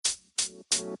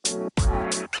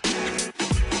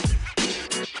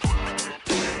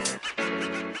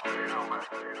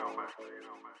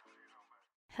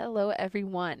Hello,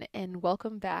 everyone, and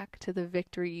welcome back to the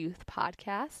Victory Youth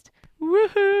Podcast.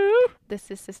 Woohoo! This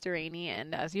is Sister Amy,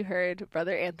 and as you heard,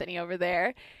 Brother Anthony over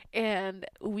there, and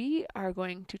we are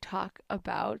going to talk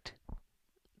about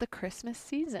the Christmas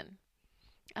season.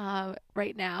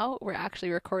 Right now, we're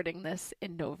actually recording this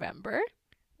in November.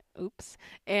 Oops.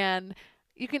 And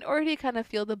you can already kind of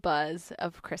feel the buzz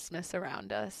of Christmas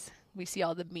around us. We see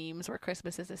all the memes where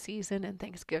Christmas is a season and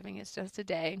Thanksgiving is just a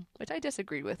day, which I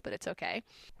disagree with, but it's okay.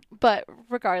 But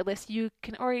regardless, you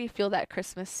can already feel that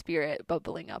Christmas spirit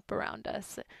bubbling up around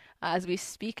us. As we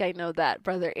speak, I know that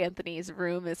Brother Anthony's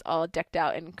room is all decked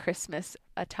out in Christmas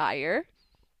attire.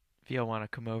 If you all want to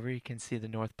come over, you can see the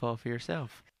North Pole for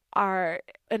yourself.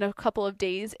 In a couple of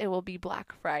days it will be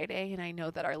Black Friday, and I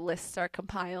know that our lists are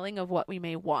compiling of what we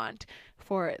may want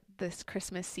for this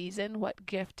Christmas season. What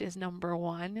gift is number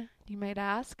one, you might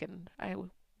ask? And I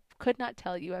could not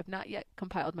tell you. I've not yet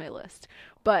compiled my list.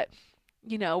 But,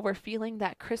 we're feeling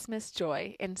that Christmas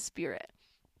joy and spirit.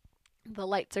 The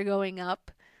lights are going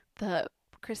up, the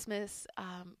Christmas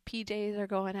PJs are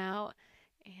going out,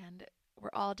 and we're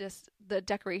all the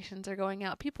decorations are going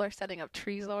out. People are setting up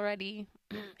trees already,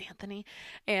 Anthony,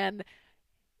 and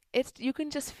you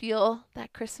can just feel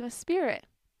that Christmas spirit.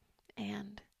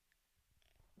 And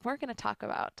we're going to talk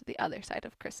about the other side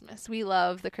of Christmas. We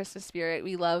love the Christmas spirit.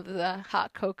 We love the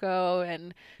hot cocoa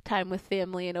and time with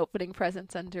family and opening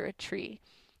presents under a tree.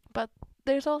 But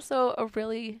there's also a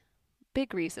really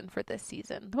big reason for this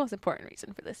season, the most important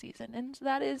reason for this season, and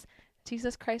that is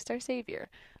Jesus Christ our Savior.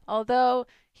 Although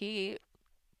he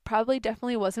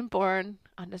definitely wasn't born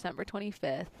on December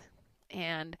 25th,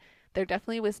 and there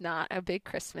definitely was not a big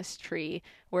Christmas tree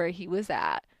where he was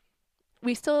at,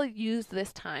 we still use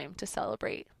this time to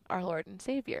celebrate our Lord and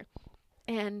Savior.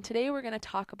 And today we're going to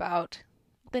talk about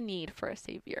the need for a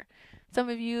Savior. Some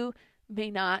of you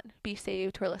may not be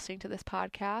saved who are listening to this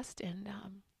podcast, and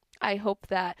I hope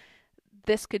that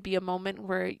this could be a moment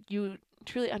where you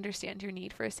truly understand your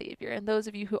need for a Savior. And those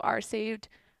of you who are saved,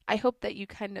 I hope that you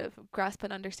kind of grasp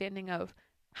an understanding of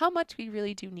how much we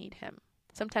really do need him.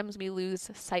 Sometimes we lose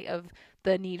sight of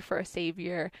the need for a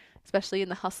Savior, especially in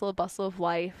the hustle and bustle of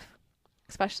life,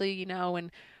 especially,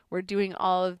 when we're doing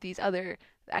all of these other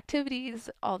activities,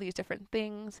 all these different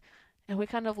things, and we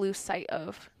kind of lose sight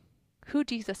of who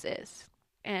Jesus is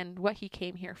and what he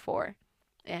came here for,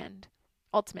 and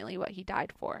ultimately what he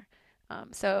died for.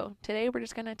 So today we're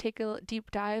just going to take a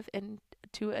deep dive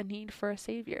into a need for a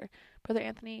Savior. Brother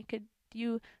Anthony, could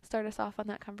you start us off on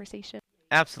that conversation?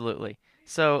 Absolutely.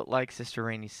 So, like Sister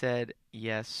Rainey said,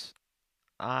 yes,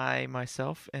 I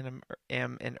myself am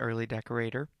an early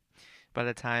decorator. By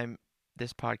the time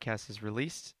this podcast is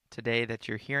released, today that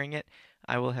you're hearing it,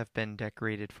 I will have been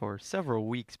decorated for several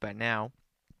weeks by now.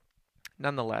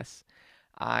 Nonetheless,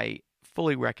 I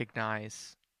fully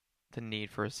recognize the need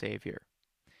for a Savior.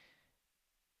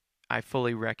 I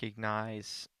fully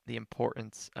recognize the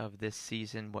importance of this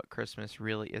season, what Christmas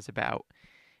really is about.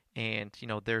 And,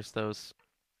 there's those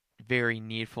very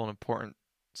needful and important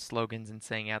slogans and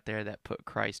saying out there that put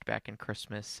Christ back in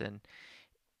Christmas. And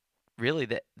really,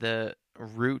 the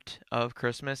root of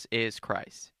Christmas is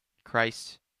Christ.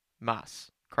 Christ más.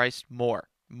 Christ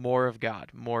more of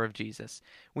God, more of Jesus.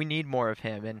 We need more of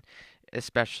him, and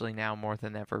especially now more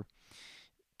than ever.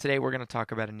 Today we're going to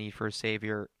talk about a need for a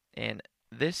Savior, and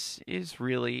this is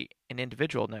really an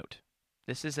individual note.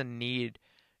 This is a need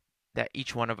that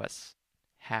each one of us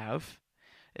have.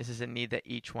 This is a need that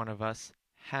each one of us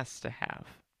has to have,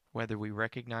 whether we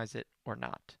recognize it or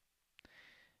not.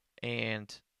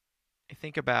 And I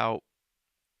think about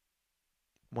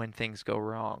when things go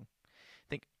wrong.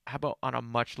 How about on a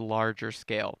much larger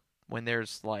scale, when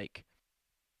there's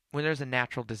a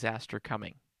natural disaster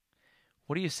coming?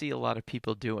 What do you see a lot of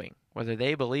people doing, whether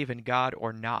they believe in God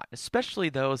or not, especially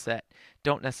those that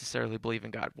don't necessarily believe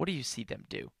in God? What do you see them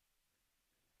do?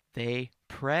 They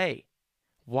pray.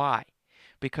 Why?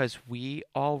 Because we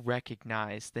all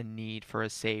recognize the need for a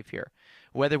Savior.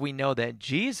 Whether we know that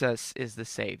Jesus is the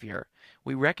Savior,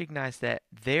 we recognize that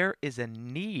there is a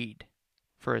need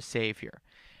for a Savior.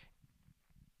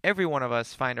 Every one of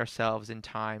us find ourselves in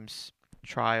times,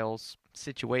 trials,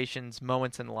 situations,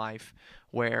 moments in life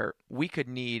where we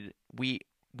need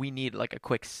like a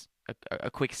quick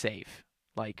save.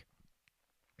 Like,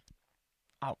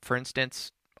 for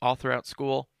instance, all throughout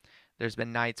school, there's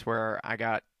been nights where I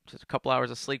got just a couple hours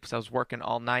of sleep because I was working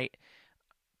all night,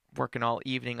 working all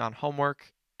evening on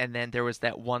homework, and then there was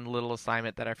that one little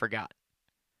assignment that I forgot.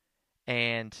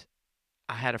 And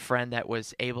I had a friend that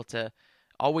was able to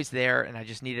always there, and I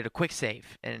just needed a quick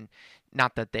save. And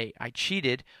not that I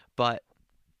cheated, but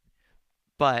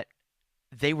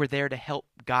they were there to help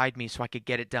guide me so I could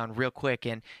get it done real quick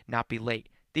and not be late.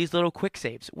 These little quick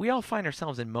saves. We all find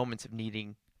ourselves in moments of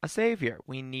needing a savior.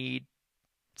 We need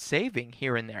saving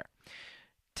here and there.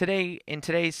 In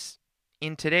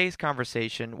today's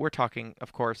conversation, we're talking,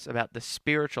 of course, about the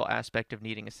spiritual aspect of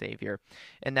needing a savior,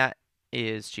 and that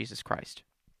is Jesus Christ,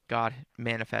 God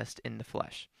manifest in the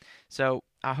flesh. So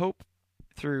I hope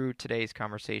through today's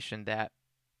conversation that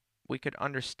we could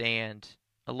understand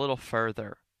a little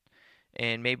further,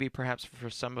 and maybe perhaps for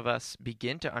some of us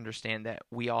begin to understand that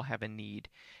we all have a need,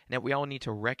 and that we all need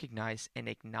to recognize and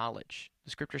acknowledge.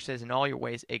 The scripture says, in all your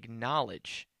ways,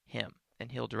 acknowledge him,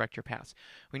 and he'll direct your paths.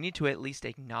 We need to at least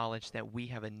acknowledge that we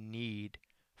have a need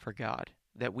for God,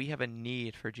 that we have a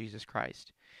need for Jesus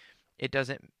Christ.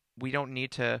 We don't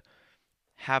need to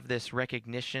have this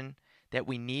recognition that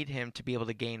we need him to be able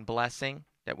to gain blessing,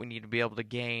 that we need to be able to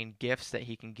gain gifts that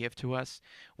he can give to us.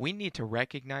 We need to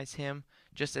recognize him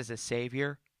just as a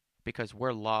savior because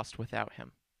we're lost without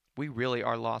him. We really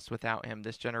are lost without him.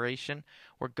 This generation,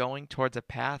 we're going towards a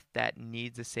path that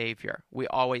needs a savior. We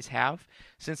always have.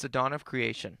 Since the dawn of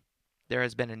creation, there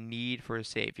has been a need for a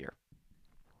savior.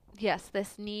 Yes,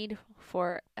 this need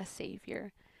for a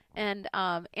savior. And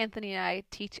Anthony and I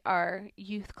teach our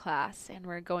youth class, and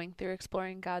we're going through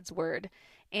exploring God's word.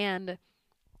 And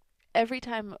every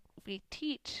time we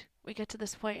teach, we get to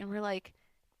this point and we're like,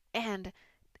 and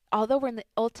although we're in the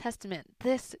Old Testament,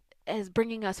 this is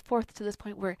bringing us forth to this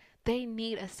point where they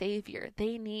need a savior.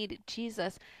 They need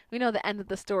Jesus. We know the end of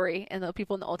the story, and the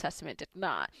people in the Old Testament did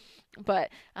not. But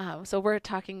so we're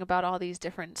talking about all these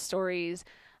different stories.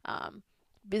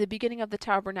 The beginning of the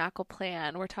tabernacle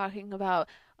plan. We're talking about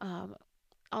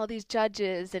all these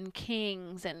judges and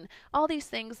kings and all these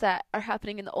things that are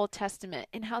happening in the Old Testament,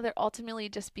 and how they're ultimately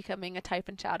just becoming a type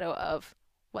and shadow of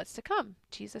what's to come,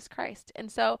 Jesus Christ.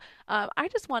 And so I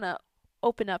just want to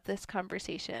open up this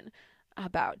conversation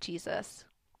about Jesus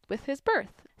with his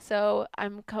birth. So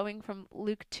I'm going from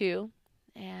Luke 2,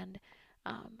 and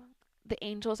the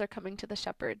angels are coming to the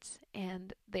shepherds,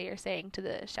 and they are saying to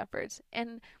the shepherds,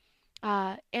 and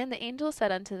the angel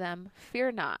said unto them,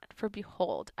 Fear not, for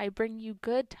behold, I bring you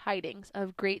good tidings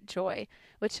of great joy,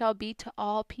 which shall be to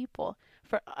all people.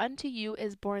 For unto you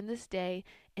is born this day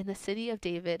in the city of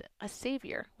David a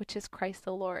Saviour, which is Christ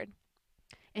the Lord.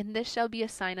 And this shall be a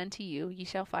sign unto you, ye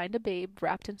shall find a babe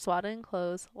wrapped in swaddling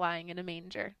clothes, lying in a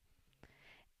manger.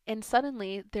 And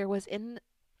suddenly there was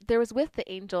with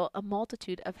the angel a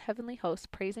multitude of heavenly hosts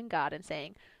praising God and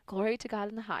saying, Glory to God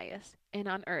in the highest, and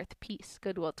on earth peace,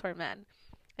 goodwill toward men.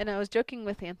 And I was joking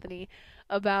with Anthony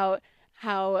about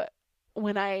how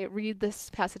when I read this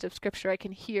passage of scripture, I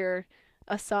can hear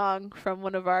a song from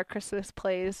one of our Christmas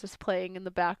plays just playing in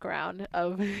the background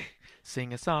of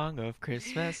Sing a song of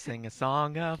Christmas, sing a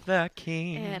song of the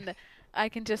King. And I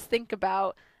can just think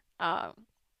about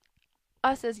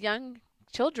us as young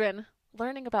children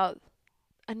learning about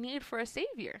a need for a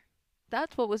savior.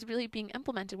 That's what was really being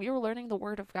implemented. We were learning the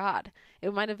word of God.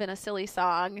 It might have been a silly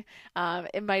song.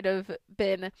 It might have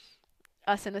been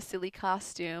us in a silly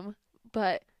costume,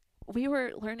 but we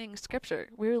were learning scripture.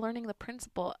 We were learning the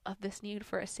principle of this need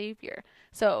for a savior.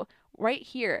 So right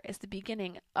here is the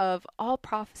beginning of all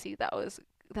prophecy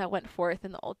that went forth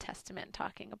in the Old Testament,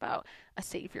 talking about a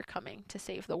savior coming to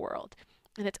save the world.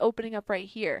 And it's opening up right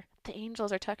here. The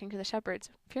angels are talking to the shepherds.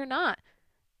 Fear not.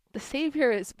 The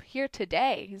Savior is here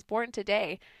today. He's born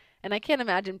today. And I can't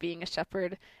imagine being a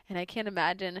shepherd, and I can't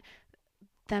imagine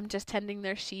them just tending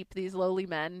their sheep, these lowly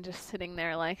men just sitting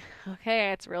there like,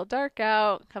 okay, it's real dark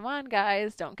out. Come on,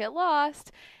 guys, don't get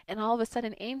lost. And all of a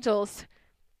sudden, angels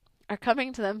are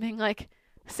coming to them being like,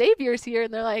 Savior's here.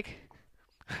 And they're like,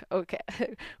 okay,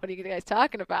 what are you guys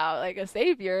talking about? Like a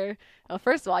Savior? Well,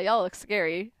 first of all, y'all look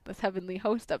scary. This heavenly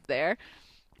host up there.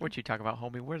 What you talk about,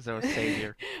 homie? Where's our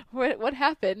savior? What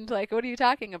happened? Like, what are you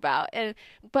talking about?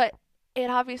 But it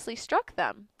obviously struck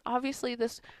them. Obviously,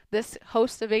 this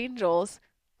host of angels,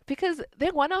 because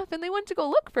they went off and they went to go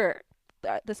look for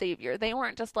the savior. They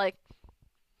weren't just like,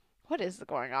 what is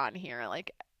going on here?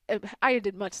 Like, I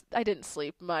didn't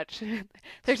sleep much.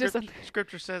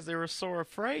 Scripture says they were sore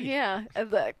afraid. Yeah,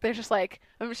 and they're just like,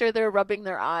 I'm sure they were rubbing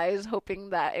their eyes,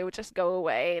 hoping that it would just go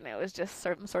away, and it was just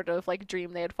some sort of like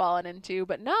dream they had fallen into.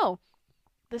 But no,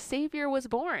 the Savior was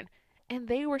born, and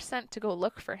they were sent to go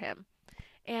look for him.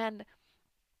 And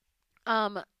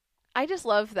I just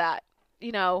love that,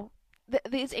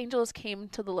 these angels came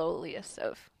to the lowliest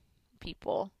of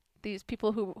people. These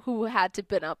people who had to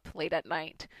been up late at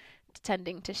night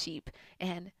tending to sheep,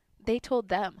 and they told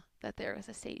them that there was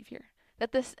a savior,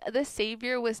 that this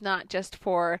Savior was not just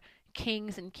for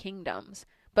kings and kingdoms,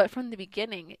 but from the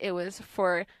beginning it was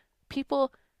for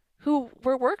people who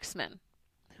were worksmen.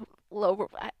 Lower,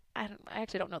 I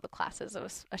actually don't know the classes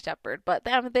of a shepherd, but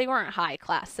they weren't high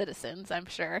class citizens, I'm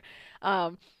sure.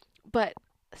 But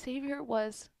Savior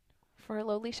was for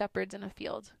lowly shepherds in a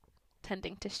field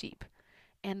tending to sheep.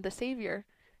 And the Savior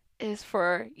is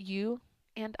for you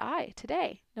and I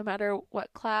today. No matter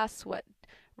what class, what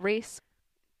race,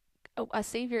 a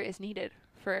Savior is needed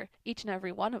for each and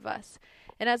every one of us.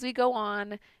 And as we go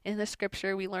on in the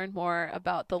scripture, we learn more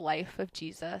about the life of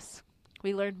Jesus.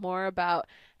 We learn more about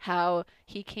how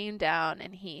he came down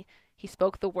and he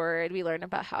spoke the word. We learn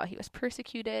about how he was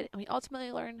persecuted. And we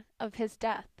ultimately learn of his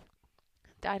death.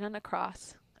 Died on a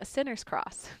cross, a sinner's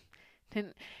cross.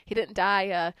 He didn't die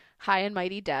a high and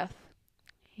mighty death.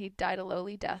 He died a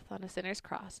lowly death on a sinner's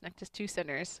cross next to two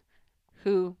sinners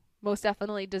who most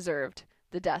definitely deserved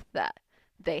the death that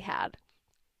they had.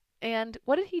 And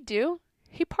what did he do?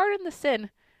 He pardoned the sin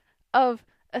of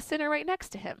a sinner right next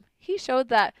to him. He showed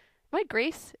that my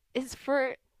grace is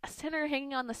for a sinner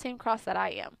hanging on the same cross that I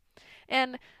am.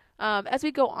 And as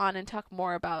we go on and talk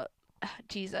more about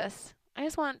Jesus, I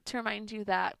just want to remind you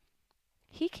that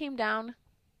he came down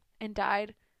and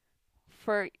died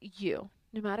for you,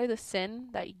 no matter the sin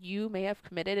that you may have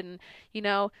committed. And,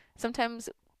 sometimes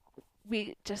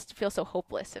we just feel so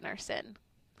hopeless in our sin.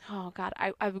 Oh, God,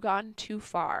 I've gone too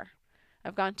far.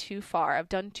 I've gone too far. I've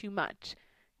done too much.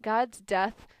 God's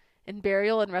death and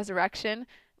burial and resurrection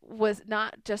was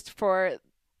not just for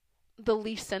the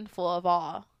least sinful of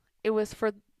all. It was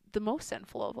for the most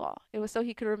sinful of all. It was so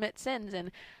he could remit sins.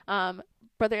 And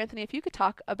Brother Anthony, if you could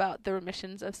talk about the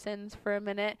remissions of sins for a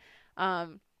minute,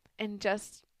 and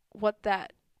just what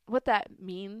that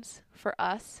means for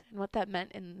us and what that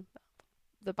meant in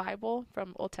the Bible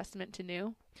from Old Testament to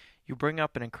New. You bring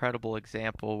up an incredible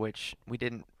example, which we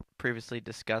didn't previously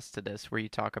discuss to this, where you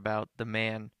talk about the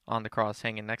man on the cross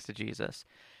hanging next to Jesus.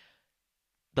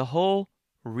 The whole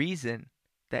reason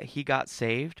that he got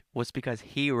saved was because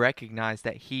he recognized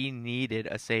that he needed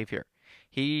a savior.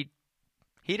 He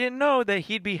didn't know that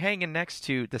he'd be hanging next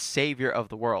to the savior of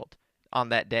the world on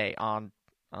that day on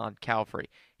Calvary.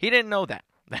 He didn't know that.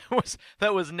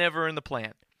 That was never in the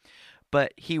plan.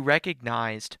 But he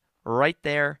recognized right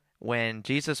there when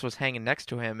Jesus was hanging next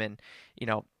to him, and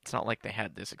it's not like they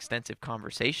had this extensive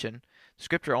conversation.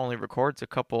 Scripture only records a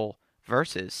couple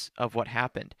verses of what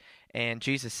happened. And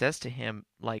Jesus says to him,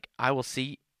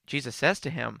 Jesus says to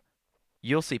him,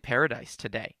 you'll see paradise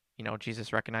today.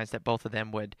 Jesus recognized that both of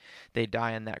them they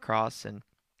die on that cross.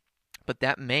 But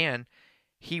that man,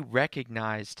 he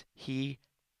recognized he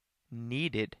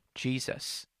needed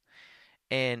Jesus.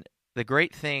 And the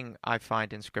great thing I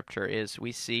find in Scripture is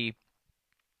we see,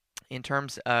 in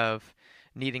terms of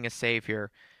needing a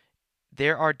Savior,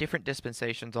 there are different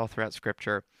dispensations all throughout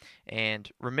Scripture,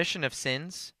 and remission of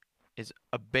sins is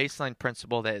a baseline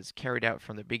principle that is carried out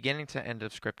from the beginning to end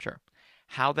of Scripture.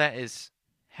 How that has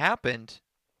happened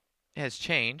has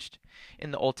changed.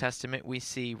 In the Old Testament, we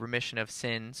see remission of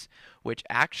sins, which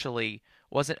actually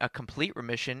wasn't a complete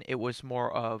remission. It was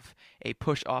more of a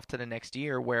push off to the next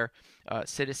year, where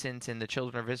citizens and the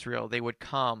children of Israel, they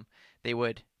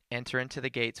would enter into the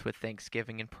gates with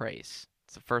thanksgiving and praise.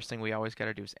 It's the first thing we always got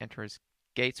to do, is enter his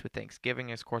gates with thanksgiving,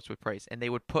 his courts with praise. And they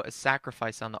would put a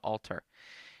sacrifice on the altar.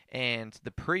 And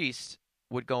the priest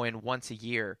would go in once a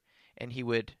year, and he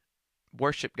would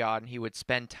worship God, and he would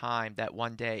spend time that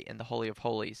one day in the Holy of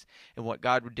Holies. And what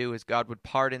God would do is God would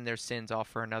pardon their sins off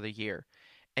for another year.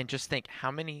 And just think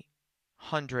how many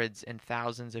hundreds and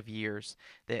thousands of years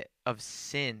of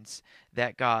sins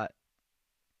that got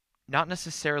not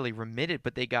necessarily remitted,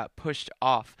 but they got pushed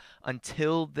off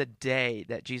until the day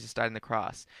that Jesus died on the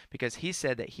cross. Because he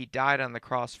said that he died on the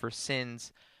cross for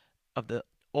sins of the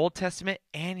Old Testament,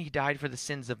 and he died for the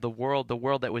sins of the world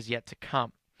that was yet to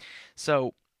come.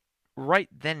 So right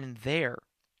then and there,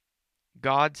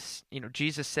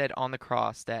 Jesus said on the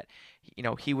cross that,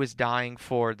 he was dying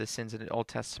for the sins of the Old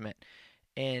Testament.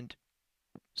 And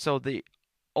so the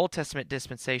Old Testament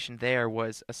dispensation there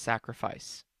was a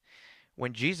sacrifice.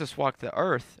 When Jesus walked the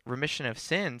earth, remission of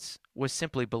sins was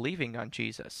simply believing on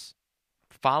Jesus,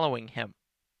 following him,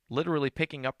 literally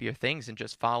picking up your things and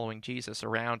just following Jesus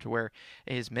around to where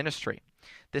his ministry.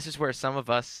 This is where some of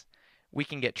us, we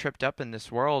can get tripped up in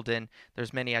this world, and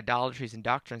there's many idolatries and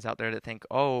doctrines out there that think,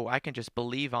 oh, I can just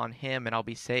believe on him and I'll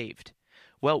be saved.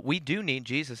 Well, we do need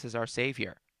Jesus as our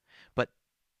Savior, but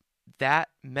that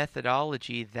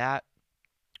methodology, that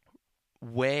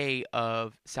way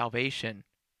of salvation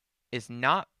is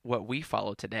not what we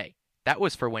follow today. That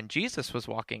was for when Jesus was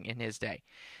walking in his day.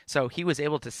 So he was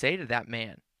able to say to that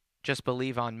man, just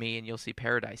believe on me and you'll see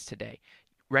paradise today.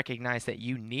 Recognize that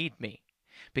you need me.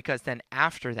 Because then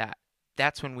after that,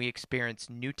 that's when we experience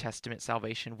New Testament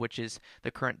salvation, which is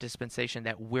the current dispensation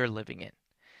that we're living in.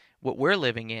 What we're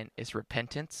living in is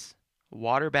repentance,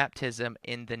 water baptism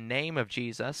in the name of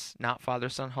Jesus, not Father,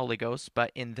 Son, Holy Ghost,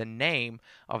 but in the name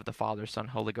of the Father, Son,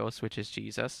 Holy Ghost, which is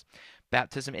Jesus.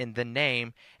 Baptism in the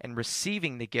name and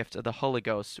receiving the gift of the Holy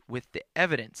Ghost with the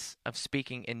evidence of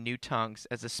speaking in new tongues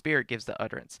as the Spirit gives the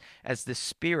utterance, as the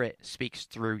Spirit speaks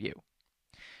through you.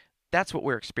 That's what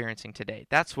we're experiencing today.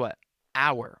 That's what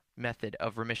our method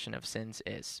of remission of sins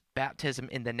is. Baptism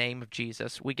in the name of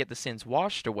Jesus. We get the sins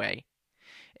washed away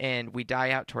and we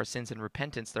die out to our sins in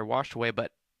repentance. They're washed away,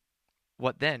 but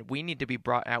what then? We need to be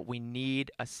brought out. We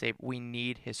need a Savior. We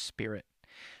need His Spirit.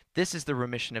 This is the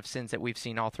remission of sins that we've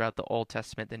seen all throughout the Old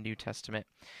Testament, the New Testament.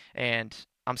 And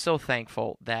I'm so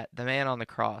thankful that the man on the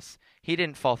cross, he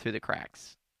didn't fall through the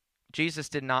cracks. Jesus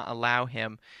did not allow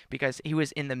him because he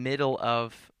was in the middle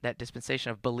of that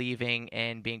dispensation of believing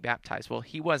and being baptized. Well,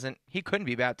 he couldn't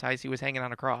be baptized. He was hanging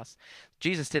on a cross.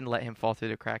 Jesus didn't let him fall through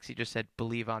the cracks. He just said,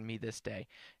 believe on me this day.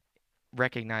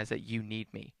 Recognize that you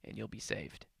need me and you'll be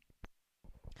saved.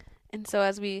 And so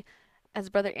as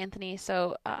Brother Anthony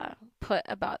put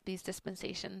about these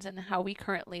dispensations and how we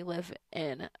currently live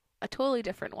in a totally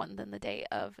different one than the day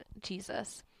of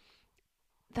Jesus,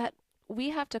 that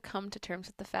we have to come to terms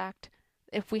with the fact,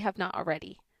 if we have not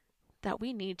already, that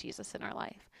we need Jesus in our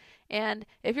life. And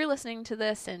if you're listening to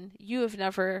this and you have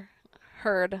never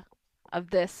heard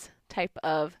of this type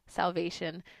of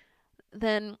salvation,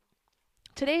 then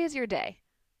today is your day.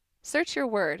 Search your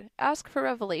word. Ask for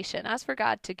revelation. Ask for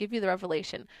God to give you the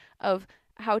revelation of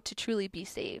how to truly be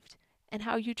saved and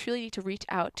how you truly need to reach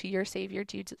out to your Savior,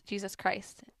 Jesus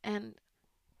Christ, and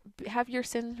have your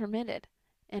sins remitted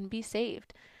and be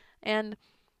saved. And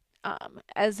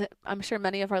as I'm sure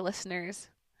many of our listeners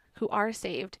who are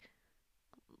saved,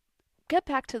 get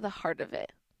back to the heart of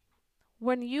it.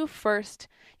 When you first,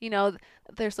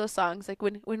 there's those songs like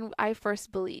when I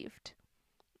first believed.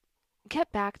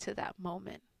 Get back to that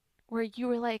moment where you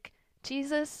were like,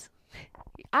 Jesus,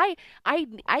 I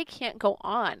can't go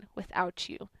on without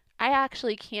you. I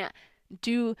actually can't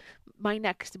do my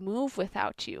next move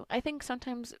without you. I think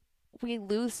sometimes we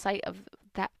lose sight of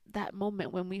that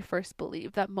moment when we first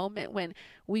believe, that moment when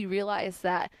we realize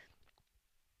that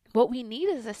what we need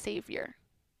is a Savior.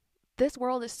 This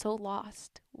world is so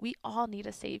lost. We all need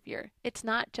a Savior. It's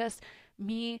not just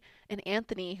me and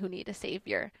Anthony who need a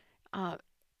Savior.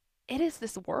 It is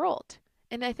this world.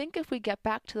 And I think if we get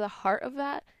back to the heart of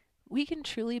that, we can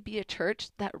truly be a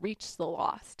church that reaches the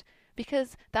lost.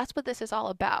 Because that's what this is all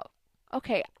about.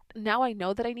 Okay, now I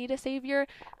know that I need a Savior.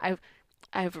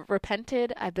 I've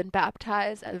repented. I've been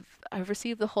baptized. I've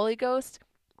received the Holy Ghost.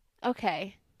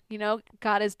 Okay,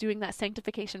 God is doing that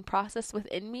sanctification process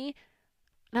within me.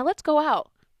 Now let's go out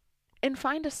and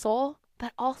find a soul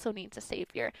that also needs a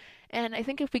Savior. And I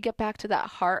think if we get back to that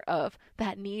heart of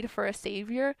that need for a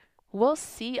Savior, we'll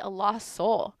see a lost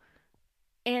soul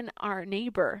in our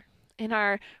neighbor, in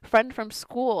our friend from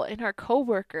school, in our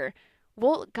coworker.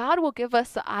 God will give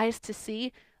us the eyes to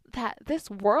see that this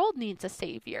world needs a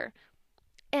Savior.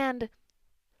 And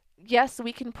yes,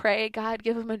 we can pray, God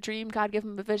give him a dream, God give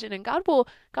him a vision, and God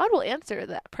will answer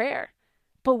that prayer.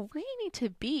 But we need to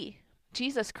be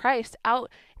Jesus Christ out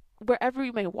wherever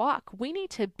we may walk. We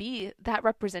need to be that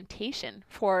representation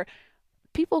for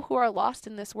people who are lost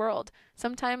in this world.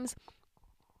 Sometimes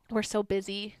we're so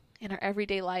busy in our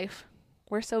everyday life.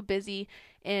 We're so busy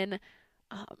in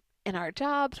our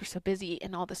jobs. We're so busy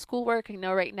in all the schoolwork. I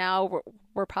know right now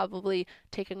we're probably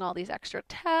taking all these extra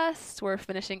tests. We're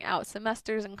finishing out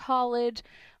semesters in college.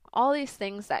 All these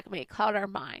things that may cloud our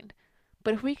mind.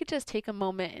 But if we could just take a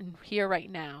moment in here right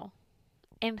now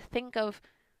and think of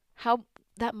how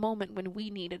that moment when we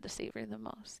needed a Savior the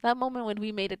most, that moment when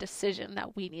we made a decision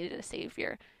that we needed a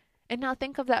Savior. And now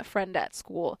think of that friend at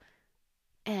school,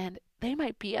 and they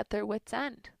might be at their wits'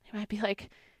 end. They might be like,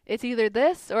 it's either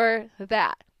this or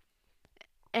that.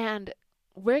 And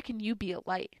where can you be a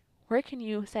light? Where can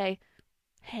you say,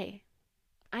 hey,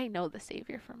 I know the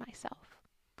Savior for myself.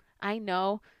 I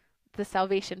know the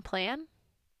salvation plan,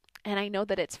 and I know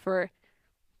that it's for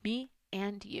me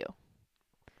and you.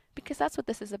 Because that's what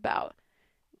this is about.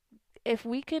 If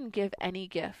we can give any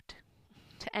gift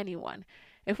to anyone,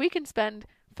 if we can spend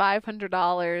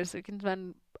 $500, we can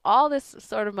spend all this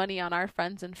sort of money on our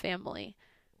friends and family,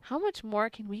 how much more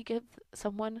can we give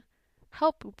someone,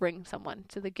 help bring someone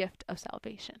to the gift of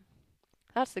salvation?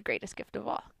 That's the greatest gift of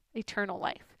all, eternal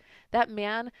life. That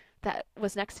man that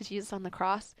was next to Jesus on the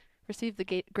cross received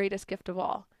the greatest gift of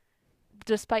all,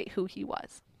 despite who he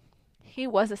was. He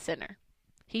was a sinner.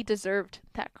 He deserved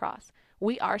that cross.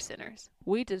 We are sinners.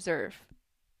 We deserve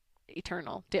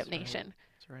eternal damnation.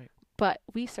 That's right. But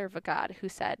we serve a God who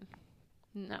said,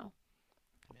 "No.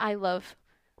 I love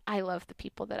the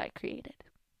people that I created,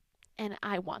 and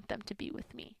I want them to be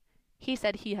with me." He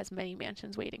said he has many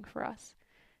mansions waiting for us.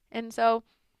 And so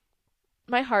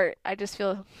my heart, I just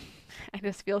feel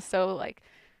so like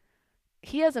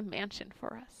he has a mansion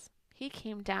for us. He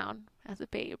came down as a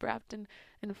babe wrapped in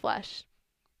flesh.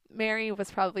 Mary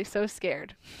was probably so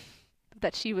scared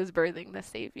that she was birthing the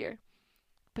Savior.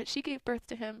 But she gave birth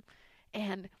to him,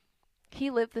 and he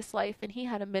lived this life, and he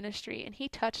had a ministry, and he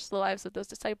touched the lives of those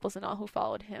disciples and all who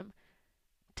followed him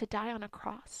to die on a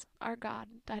cross. Our God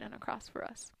died on a cross for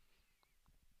us.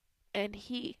 And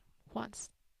he wants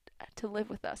to live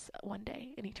with us one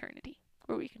day in eternity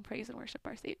where we can praise and worship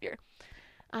our Savior.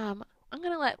 I'm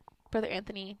going to let Brother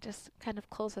Anthony just kind of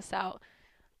close us out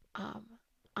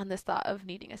on this thought of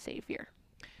needing a Savior.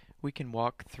 We can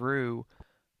walk through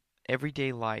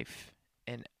everyday life,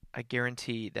 and I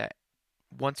guarantee that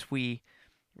once we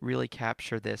really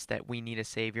capture this, that we need a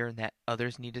Savior and that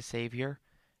others need a Savior,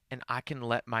 and I can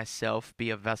let myself be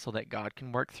a vessel that God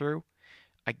can work through,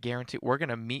 I guarantee we're going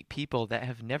to meet people that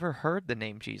have never heard the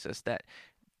name Jesus, that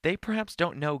they perhaps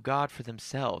don't know God for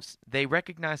themselves. They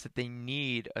recognize that they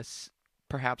need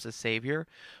perhaps a Savior,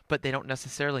 but they don't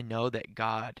necessarily know that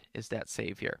God is that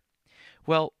Savior.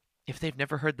 Well, if they've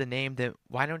never heard the name, then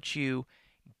why don't you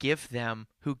give them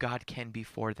who God can be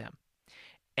for them?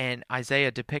 And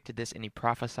Isaiah depicted this, and he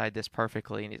prophesied this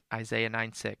perfectly in Isaiah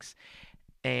 9:6.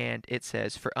 And it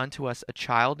says, "For unto us a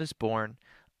child is born,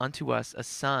 unto us a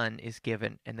son is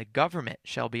given, and the government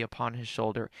shall be upon his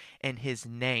shoulder, and his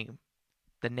name,"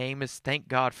 the name is, thank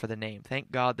God for the name.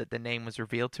 Thank God that the name was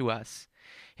revealed to us.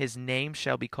 "His name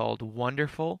shall be called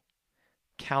Wonderful,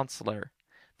 Counselor,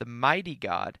 the Mighty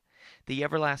God, the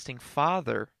Everlasting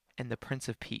Father, and the Prince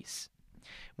of Peace."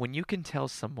 When you can tell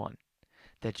someone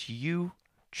that you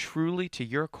truly to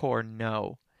your core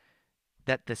know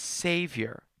that the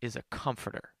Savior is a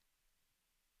comforter,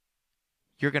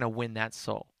 you're going to win that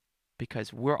soul,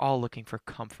 because we're all looking for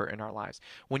comfort in our lives.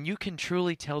 When you can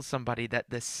truly tell somebody that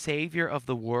the Savior of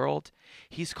the world,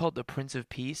 he's called the Prince of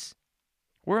Peace.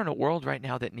 We're in a world right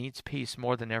now that needs peace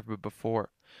more than ever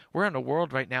before. We're in a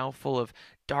world right now full of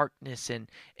darkness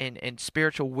and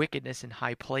spiritual wickedness in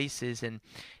high places, and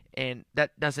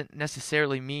that doesn't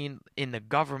necessarily mean in the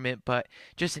government, but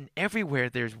just in everywhere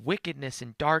there's wickedness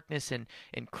and darkness and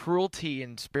cruelty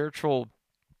and spiritual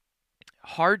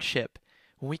hardship.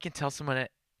 When we can tell someone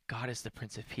that God is the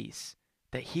Prince of Peace,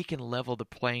 that he can level the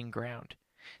playing ground,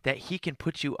 that he can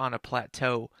put you on a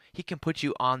plateau, he can put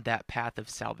you on that path of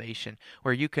salvation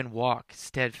where you can walk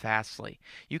steadfastly.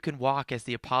 You can walk as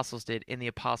the apostles did in the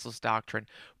apostles' doctrine,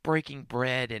 breaking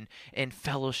bread and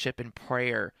fellowship and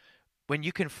prayer. When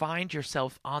you can find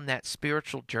yourself on that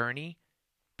spiritual journey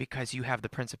because you have the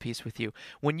Prince of Peace with you.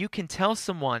 When you can tell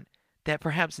someone that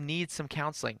perhaps needs some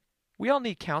counseling. We all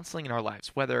need counseling in our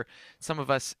lives, whether some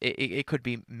of us, it could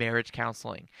be marriage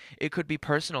counseling. It could be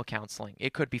personal counseling.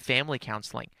 It could be family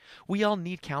counseling. We all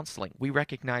need counseling. We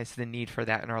recognize the need for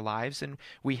that in our lives, and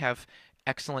we have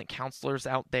excellent counselors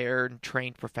out there and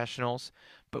trained professionals.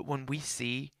 But when we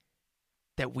see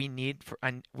that we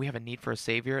have a need for a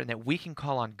Savior and that we can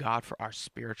call on God for our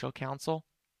spiritual counsel,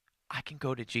 I can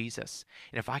go to Jesus.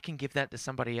 And if I can give that to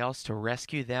somebody else to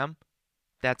rescue them,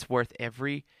 that's worth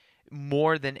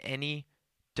more than any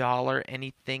dollar,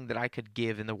 anything that I could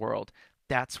give in the world.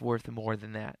 That's worth more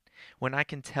than that. When I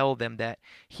can tell them that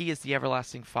he is the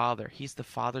everlasting Father, he's the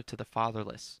Father to the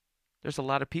fatherless. There's a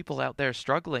lot of people out there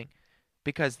struggling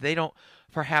because they don't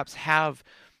perhaps have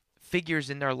figures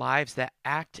in their lives that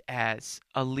act as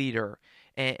a leader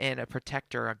and a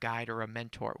protector, a guide, or a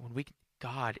mentor.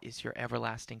 God is your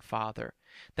everlasting Father,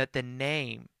 that the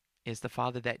name is the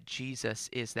Father, that Jesus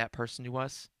is that person to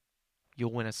us,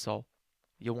 you'll win a soul.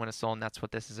 You'll win a soul, and that's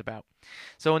what this is about.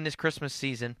 So in this Christmas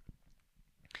season,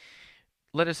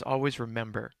 let us always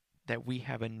remember that we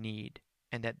have a need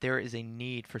and that there is a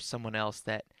need for someone else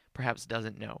that perhaps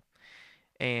doesn't know.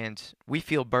 And we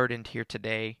feel burdened here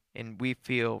today, and we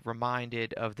feel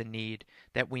reminded of the need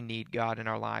that we need God in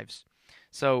our lives.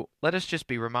 So let us just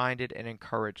be reminded and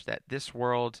encouraged that this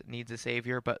world needs a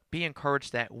Savior, but be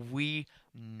encouraged that we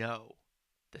know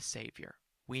the Savior.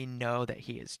 We know that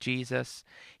he is Jesus,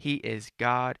 he is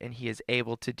God, and he is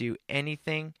able to do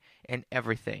anything and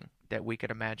everything that we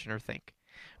could imagine or think.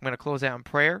 I'm going to close out in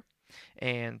prayer,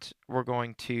 and we're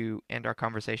going to end our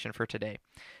conversation for today.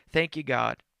 Thank you,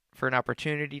 God, for an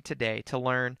opportunity today to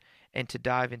learn and to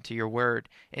dive into your word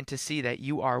and to see that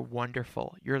you are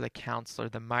wonderful. You're the counselor,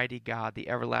 the mighty God, the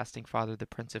everlasting Father, the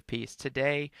Prince of Peace.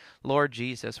 Today, Lord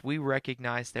Jesus, we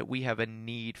recognize that we have a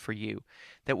need for you,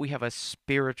 that we have a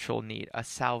spiritual need, a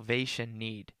salvation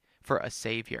need for a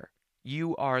Savior.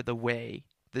 You are the way,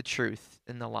 the truth,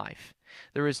 and the life.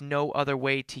 There is no other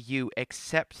way to you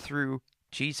except through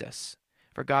Jesus.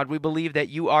 For God, we believe that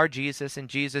you are Jesus, and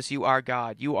Jesus, you are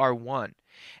God. You are one.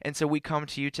 And so we come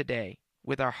to you today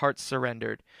with our hearts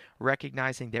surrendered,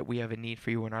 recognizing that we have a need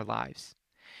for you in our lives.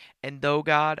 And though,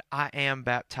 God, I am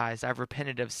baptized, I've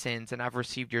repented of sins, and I've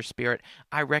received your Spirit,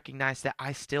 I recognize that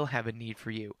I still have a need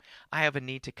for you. I have a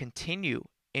need to continue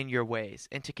in your ways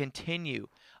and to continue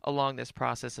along this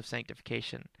process of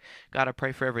sanctification. God, I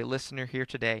pray for every listener here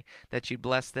today that you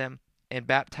bless them and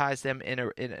baptize them in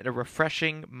a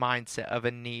refreshing mindset of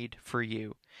a need for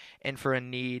you and for a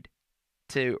need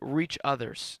to reach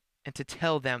others and to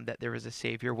tell them that there is a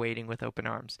Savior waiting with open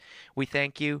arms. We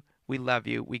thank you. We love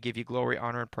you. We give you glory,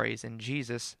 honor, and praise in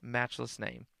Jesus' matchless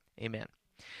name. Amen.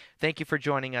 Thank you for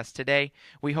joining us today.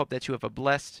 We hope that you have a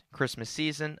blessed Christmas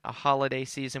season, a holiday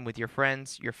season with your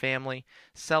friends, your family.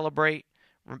 Celebrate,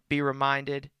 be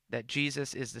reminded that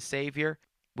Jesus is the Savior.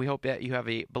 We hope that you have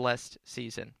a blessed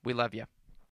season. We love you.